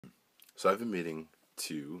So I've been meaning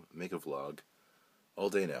to make a vlog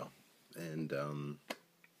all day now, and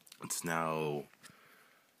it's now,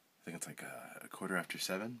 I think it's like a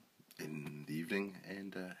 7:15 in the evening,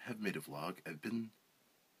 and have made a vlog. I've been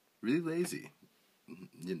really lazy,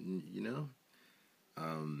 you know?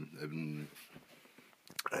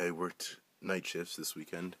 I worked night shifts this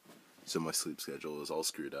weekend, so my sleep schedule is all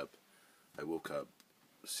screwed up. I woke up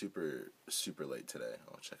super late today.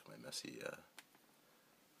 I'll check my messy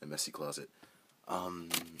closet.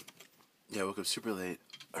 Yeah, I woke up super late.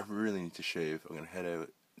 I really need to shave. I'm gonna head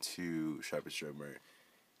out to Shoppers Drug Mart,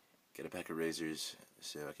 get a pack of razors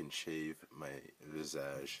so I can shave my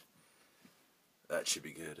visage. That should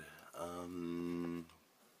be good.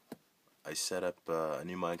 I set up a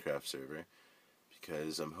new Minecraft server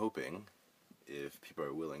because I'm hoping, if people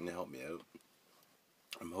are willing to help me out,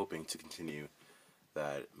 I'm hoping to continue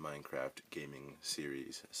that Minecraft gaming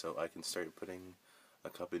series so I can start putting a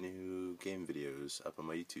couple new game videos up on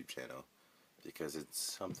my YouTube channel, because it's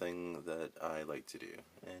something that I like to do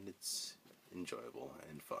and it's enjoyable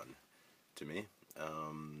and fun to me.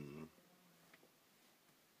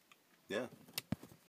 Yeah.